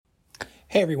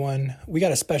Hey everyone, we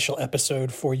got a special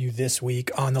episode for you this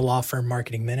week on the Law Firm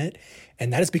Marketing Minute,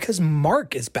 and that is because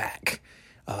Mark is back.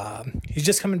 He's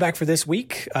just coming back for this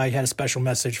week. He had a special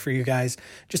message for you guys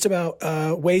just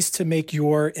about ways to make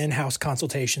your in-house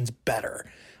consultations better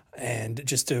and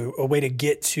just a way to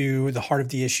get to the heart of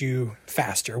the issue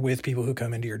faster with people who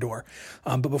come into your door.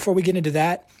 But before we get into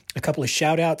that, a couple of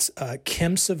shout outs.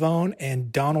 Kim Savone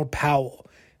and Donald Powell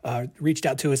reached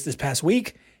out to us this past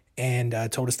week and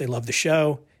told us they love the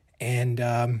show, and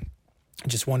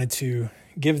just wanted to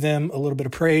give them a little bit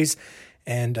of praise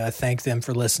and thank them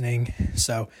for listening.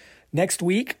 So next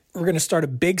week, we're going to start a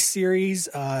big series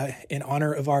in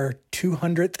honor of our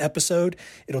 200th episode.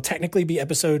 It'll technically be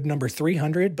episode number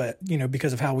 300, but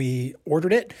because of how we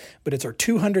ordered it, but it's our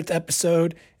 200th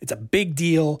episode. It's a big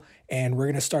deal, and we're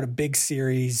going to start a big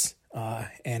series,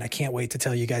 and I can't wait to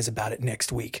tell you guys about it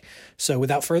next week. So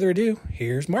without further ado,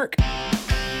 here's Mark.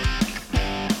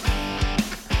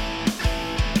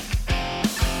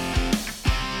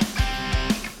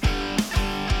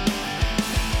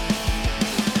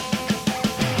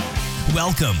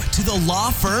 Welcome to the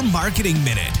Law Firm Marketing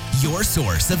Minute, your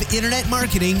source of internet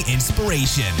marketing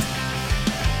inspiration.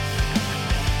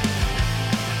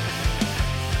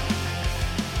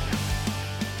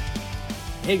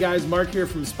 Hey guys, Mark here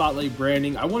from Spotlight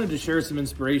Branding. I wanted to share some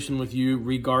inspiration with you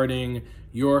regarding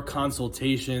your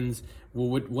consultations,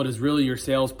 what is really your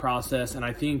sales process, and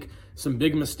I think some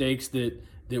big mistakes that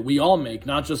we all make,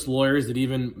 not just lawyers,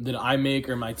 that I make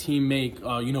or my team make,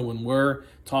 when we're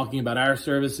talking about our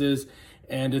services.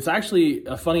 And it's actually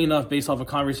funny enough, based off a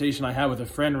conversation I had with a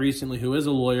friend recently who is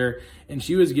a lawyer, and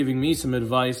she was giving me some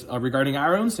advice regarding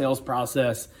our own sales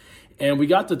process. And we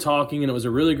got to talking, and it was a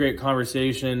really great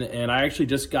conversation. And I actually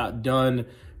just got done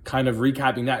kind of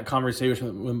recapping that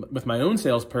conversation with my own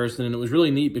salesperson. And it was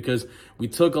really neat because we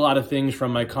took a lot of things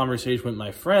from my conversation with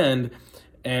my friend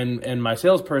and my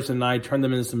salesperson, and I turned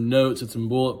them into some notes and some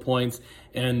bullet points.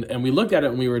 And we looked at it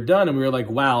and we were done, and we were like,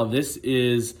 wow, this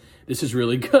is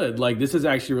really good. Like, this is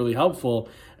actually really helpful.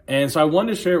 And so I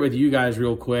wanted to share it with you guys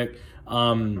real quick.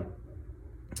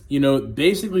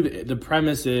 Basically the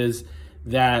premise is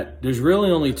that there's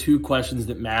really only two questions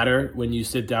that matter when you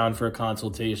sit down for a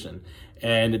consultation.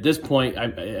 And at this point,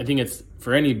 I think it's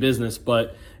for any business,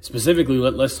 but specifically,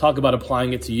 let's talk about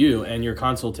applying it to you and your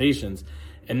consultations.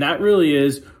 And that really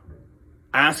is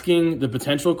asking the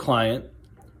potential client,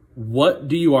 what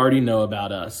do you already know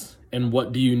about us? And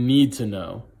what do you need to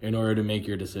know in order to make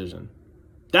your decision?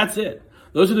 That's it.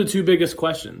 Those are the two biggest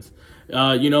questions.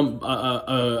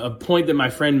 A point that my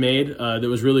friend made that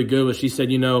was really good was she said,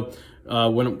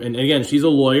 and again, she's a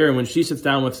lawyer, and when she sits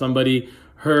down with somebody,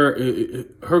 her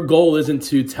goal isn't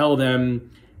to tell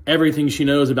them everything she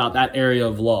knows about that area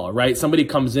of law, right? Somebody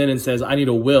comes in and says, I need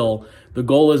a will. The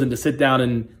goal isn't to sit down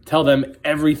and tell them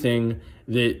everything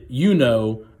that you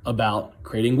know about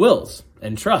creating wills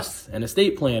and trusts and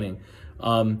estate planning.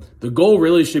 The goal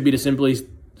really should be to simply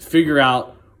figure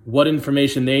out what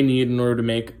information they need in order to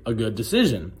make a good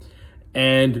decision.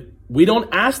 And we don't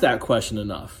ask that question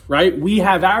enough, right? We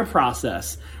have our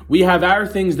process. We have our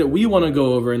things that we want to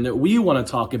go over and that we want to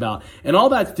talk about. And all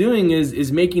that's doing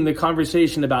is making the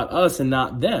conversation about us and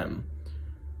not them.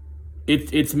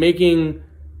 It's making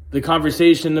the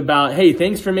conversation about, hey,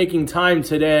 thanks for making time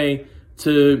today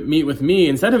to meet with me,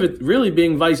 instead of it really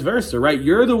being vice versa, right?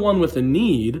 You're the one with a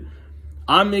need.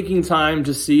 I'm making time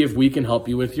to see if we can help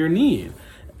you with your need.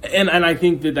 And I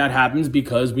think that happens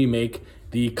because we make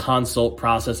the consult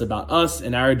process about us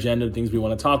and our agenda, the things we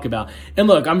want to talk about. And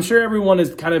look, I'm sure everyone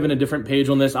is kind of in a different page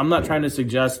on this. I'm not trying to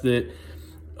suggest that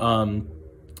I'm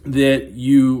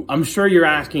sure you're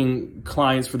asking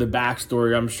clients for the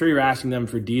backstory. I'm sure you're asking them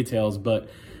for details, but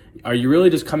are you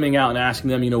really just coming out and asking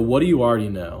them, what do you already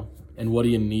know? And what do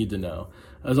you need to know?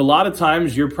 As a lot of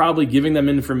times you're probably giving them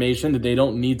information that they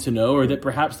don't need to know, or that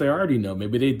perhaps they already know.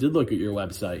 Maybe they did look at your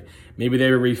website. Maybe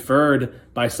they were referred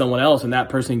by someone else and that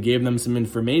person gave them some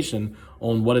information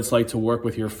on what it's like to work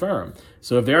with your firm.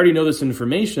 So if they already know this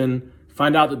information,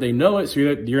 find out that they know it so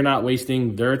you're not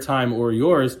wasting their time or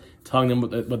yours telling them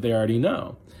what they already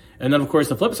know. And then of course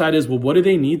the flip side is, well, what do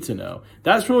they need to know?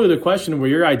 That's really the question where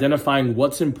you're identifying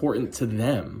what's important to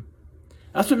them.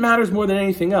 That's what matters more than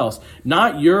anything else.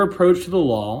 Not your approach to the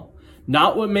law,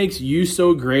 not what makes you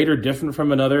so great or different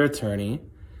from another attorney,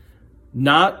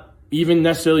 not even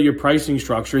necessarily your pricing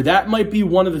structure. That might be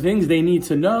one of the things they need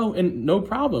to know, and no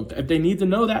problem. If they need to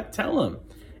know that, tell them.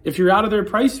 If you're out of their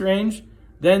price range,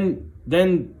 then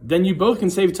you both can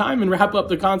save time and wrap up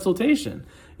the consultation.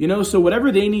 So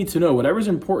whatever they need to know, whatever's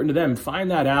important to them,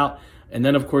 find that out And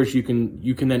then, of course, you can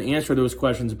then answer those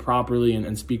questions properly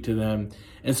and speak to them.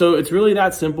 And so it's really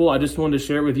that simple. I just wanted to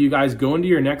share it with you guys. Go into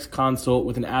your next consult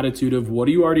with an attitude of, what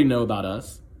do you already know about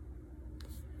us?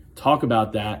 Talk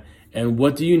about that. And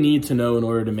what do you need to know in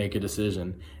order to make a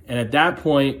decision? And at that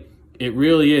point, it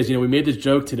really is, we made this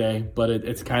joke today, but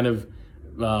it's kind of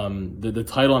the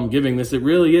title I'm giving this. It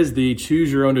really is the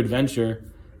choose your own adventure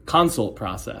consult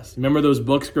process. Remember those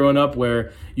books growing up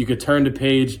where you could turn to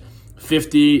page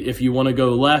 50 if you want to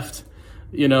go left,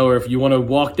 or if you want to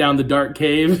walk down the dark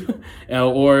cave,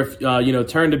 or if,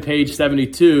 turn to page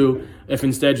 72 if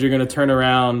instead you're going to turn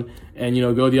around and,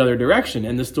 go the other direction.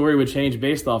 And the story would change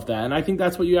based off that. And I think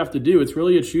that's what you have to do. It's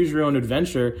really a choose your own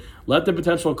adventure. Let the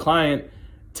potential client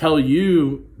tell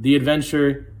you the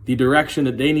adventure, the direction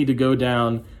that they need to go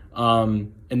down,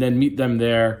 and then meet them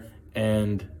there.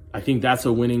 And I think that's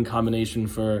a winning combination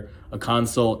for a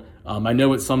consult. I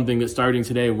know it's something that starting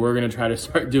today, we're going to try to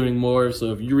start doing more.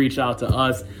 So if you reach out to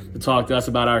us to talk to us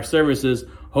about our services,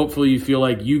 hopefully you feel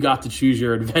like you got to choose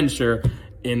your adventure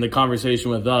in the conversation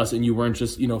with us, and you weren't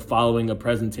just, following a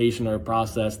presentation or a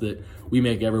process that we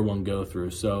make everyone go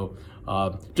through. So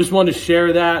just wanted to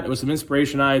share that. It was some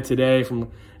inspiration I had today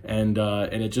and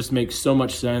it just makes so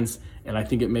much sense. And I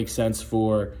think it makes sense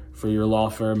for your law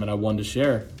firm, and I wanted to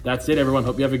share. That's it, everyone.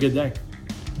 Hope you have a good day.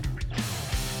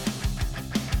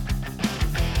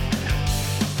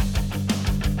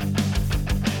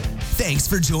 Thanks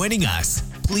for joining us.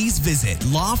 Please visit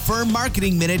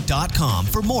lawfirmmarketingminute.com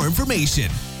for more information.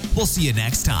 We'll see you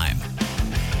next time.